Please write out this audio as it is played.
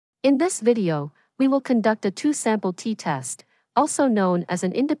In this video, we will conduct a two-sample t-test, also known as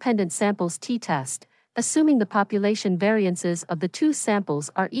an independent samples t-test, assuming the population variances of the two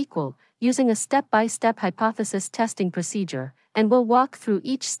samples are equal, using a step-by-step hypothesis testing procedure, and we'll walk through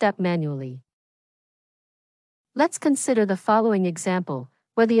each step manually. Let's consider the following example,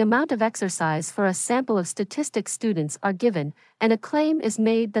 where the amount of exercise for a sample of statistics students are given, and a claim is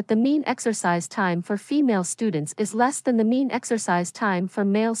made that the mean exercise time for female students is less than the mean exercise time for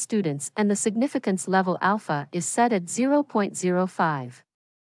male students, and the significance level alpha is set at 0.05.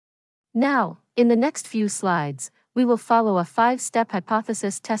 Now, in the next few slides, we will follow a 5-step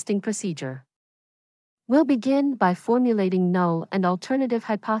hypothesis testing procedure. We'll begin by formulating null and alternative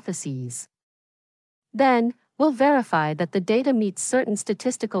hypotheses. Then, we'll verify that the data meets certain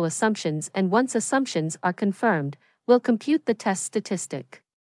statistical assumptions, and once assumptions are confirmed, we'll compute the test statistic.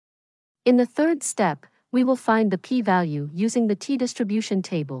 In the third step, we will find the p-value using the t-distribution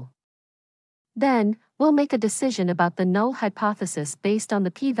table. Then, we'll make a decision about the null hypothesis based on the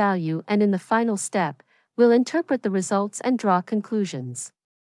p-value, and in the final step, we'll interpret the results and draw conclusions.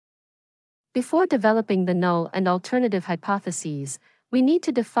 Before developing the null and alternative hypotheses, we need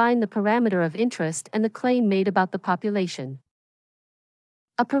to define the parameter of interest and the claim made about the population.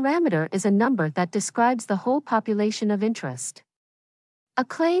 A parameter is a number that describes the whole population of interest. A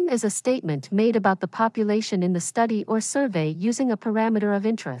claim is a statement made about the population in the study or survey using a parameter of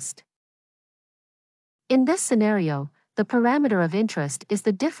interest. In this scenario, the parameter of interest is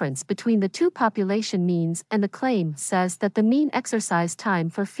the difference between the two population means, and the claim says that the mean exercise time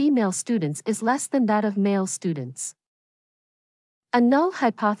for female students is less than that of male students. A null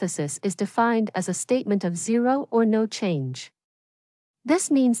hypothesis is defined as a statement of zero or no change.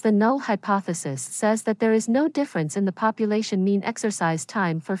 This means the null hypothesis says that there is no difference in the population mean exercise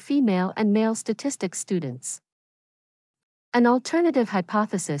time for female and male statistics students. An alternative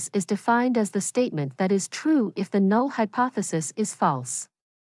hypothesis is defined as the statement that is true if the null hypothesis is false.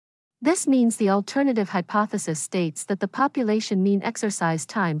 This means the alternative hypothesis states that the population mean exercise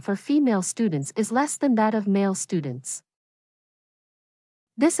time for female students is less than that of male students.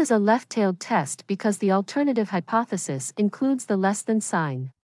 This is a left-tailed test because the alternative hypothesis includes the less than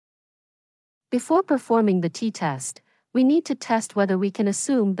sign. Before performing the t-test, we need to test whether we can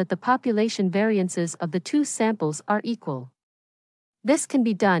assume that the population variances of the two samples are equal. This can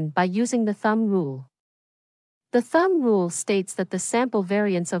be done by using the thumb rule. The thumb rule states that the sample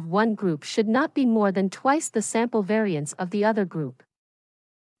variance of one group should not be more than twice the sample variance of the other group.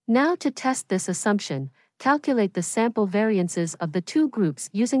 Now, to test this assumption, calculate the sample variances of the two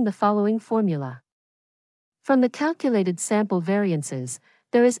groups using the following formula. From the calculated sample variances,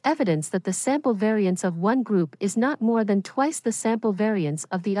 there is evidence that the sample variance of one group is not more than twice the sample variance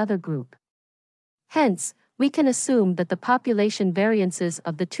of the other group. Hence, we can assume that the population variances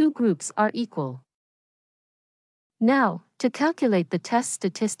of the two groups are equal. Now, to calculate the test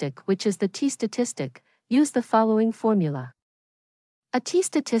statistic, which is the t-statistic, use the following formula. A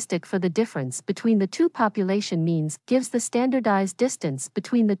t-statistic for the difference between the two population means gives the standardized distance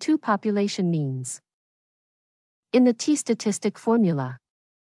between the two population means. In the t-statistic formula,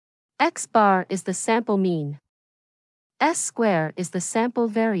 x bar is the sample mean, s square is the sample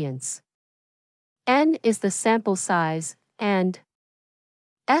variance, n is the sample size, and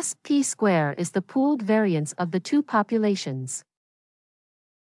sp square is the pooled variance of the two populations.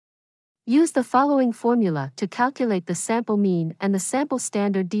 Use the following formula to calculate the sample mean and the sample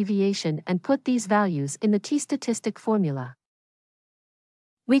standard deviation and put these values in the t-statistic formula.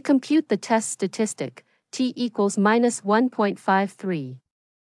 We compute the test statistic, t equals -1.53.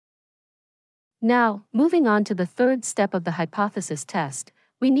 Now, moving on to the third step of the hypothesis test,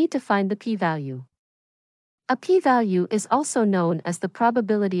 we need to find the p-value. A p-value is also known as the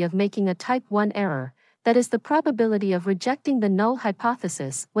probability of making a type 1 error, that is the probability of rejecting the null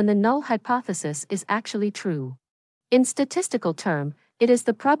hypothesis when the null hypothesis is actually true. In statistical term, it is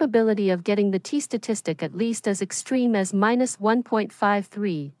the probability of getting the t-statistic at least as extreme as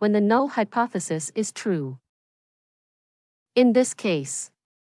 -1.53 when the null hypothesis is true. In this case,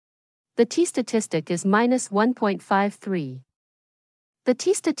 the t-statistic is -1.53. The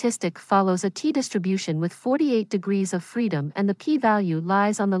t-statistic follows a t-distribution with 48 degrees of freedom, and the p-value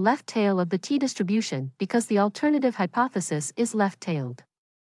lies on the left tail of the t-distribution because the alternative hypothesis is left-tailed.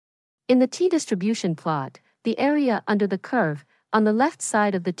 In the t-distribution plot, the area under the curve, on the left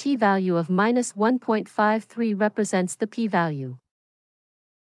side of the t-value of -1.53 represents the p-value.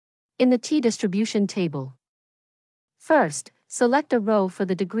 In the t-distribution table, first, select a row for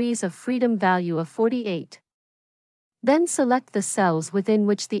the degrees of freedom value of 48. Then select the cells within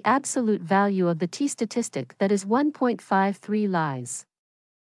which the absolute value of the t-statistic, that is 1.53, lies.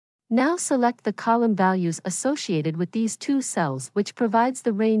 Now select the column values associated with these two cells, which provides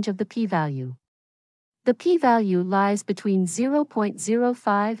the range of the p-value. The p-value lies between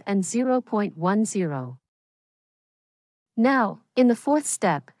 0.05 and 0.10. Now, in the fourth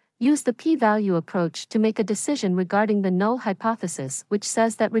step, use the p-value approach to make a decision regarding the null hypothesis, which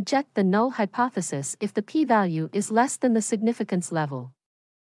says that reject the null hypothesis if the p-value is less than the significance level.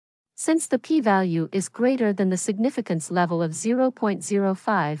 Since the p-value is greater than the significance level of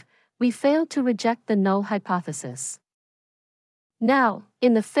 0.05, we fail to reject the null hypothesis. Now,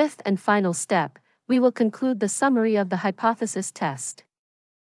 in the fifth and final step, we will conclude the summary of the hypothesis test.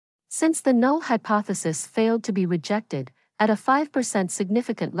 Since the null hypothesis failed to be rejected at a 5%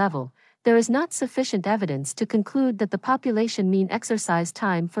 significant level, there is not sufficient evidence to conclude that the population mean exercise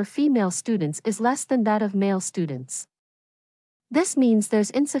time for female students is less than that of male students. This means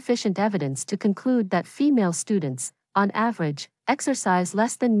there's insufficient evidence to conclude that female students, on average, exercise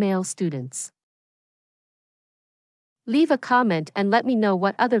less than male students. Leave a comment and let me know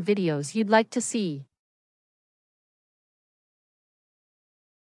what other videos you'd like to see.